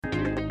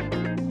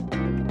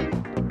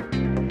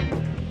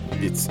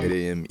It's 8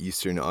 a.m.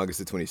 Eastern, August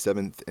the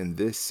 27th, and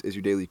this is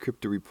your daily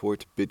crypto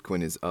report.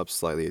 Bitcoin is up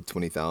slightly at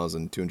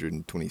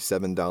 $20,227.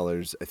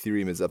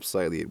 Ethereum is up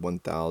slightly at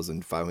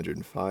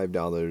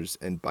 $1,505,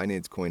 and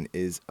Binance Coin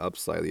is up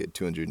slightly at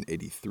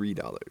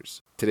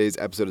 $283. Today's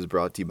episode is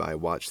brought to you by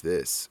Watch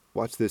This.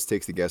 Watch This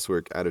takes the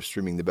guesswork out of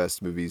streaming the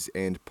best movies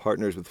and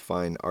partners with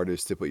fine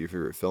artists to put your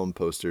favorite film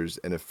posters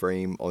in a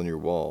frame on your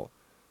wall.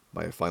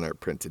 Buy a fine art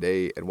print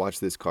today at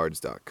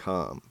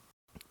watchthiscards.com.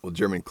 Well,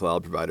 German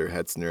cloud provider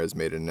Hetzner has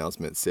made an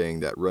announcement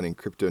saying that running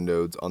crypto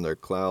nodes on their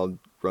cloud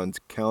runs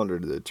counter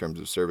to the terms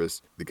of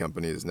service. The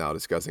company is now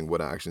discussing what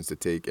actions to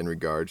take in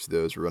regards to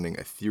those running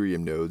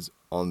Ethereum nodes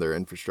on their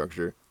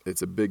infrastructure.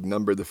 It's a big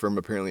number. The firm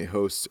apparently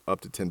hosts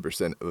up to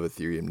 10% of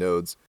Ethereum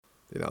nodes.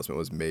 The announcement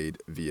was made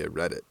via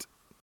Reddit.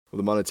 Well,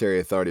 the Monetary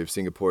Authority of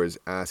Singapore is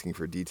asking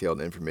for detailed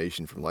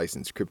information from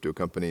licensed crypto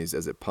companies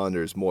as it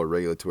ponders more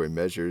regulatory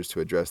measures to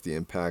address the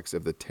impacts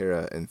of the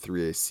Terra and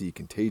 3AC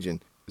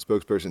contagion. A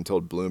spokesperson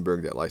told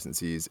Bloomberg that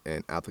licensees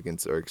and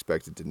applicants are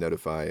expected to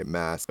notify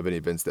MAS of any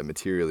events that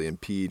materially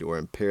impede or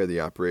impair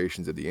the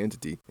operations of the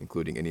entity,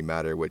 including any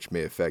matter which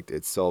may affect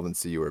its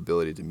solvency or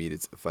ability to meet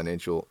its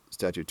financial,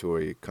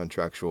 statutory,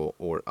 contractual,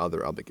 or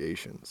other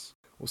obligations.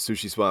 Well,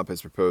 SushiSwap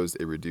has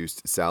proposed a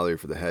reduced salary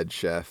for the head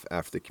chef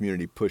after the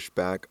community pushed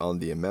back on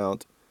the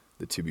amount.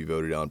 The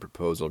to-be-voted-on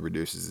proposal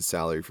reduces the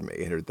salary from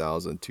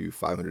 $800,000 to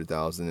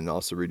 $500,000 and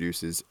also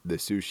reduces the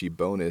sushi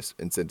bonus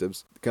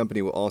incentives. The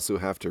company will also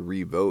have to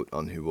re-vote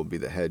on who will be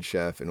the head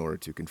chef in order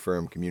to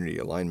confirm community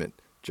alignment.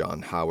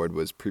 John Howard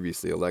was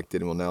previously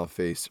elected and will now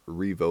face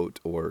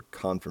re-vote or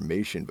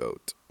confirmation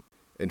vote.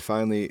 And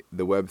finally,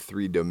 the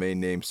Web3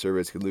 domain name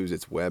service could lose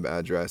its web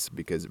address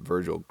because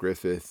Virgil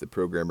Griffith, the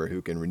programmer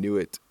who can renew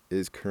it,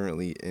 is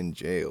currently in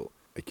jail.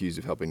 Accused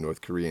of helping North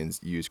Koreans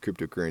use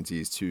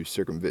cryptocurrencies to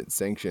circumvent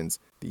sanctions,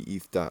 the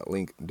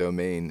ETH.link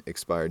domain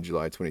expired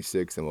July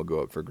 26th and will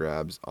go up for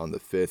grabs on the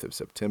 5th of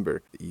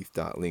September. The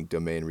ETH.link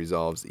domain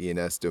resolves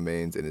ENS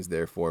domains and is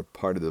therefore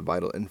part of the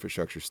vital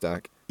infrastructure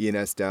stack.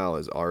 ENS DAO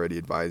is already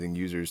advising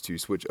users to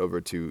switch over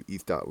to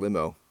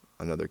ETH.limo,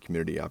 another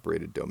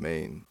community-operated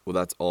domain. Well,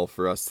 that's all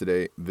for us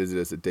today.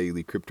 Visit us at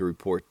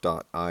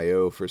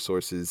dailycryptoreport.io for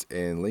sources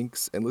and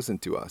links, and listen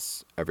to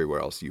us everywhere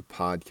else you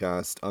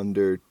podcast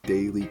under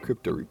Daily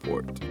Crypto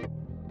Report.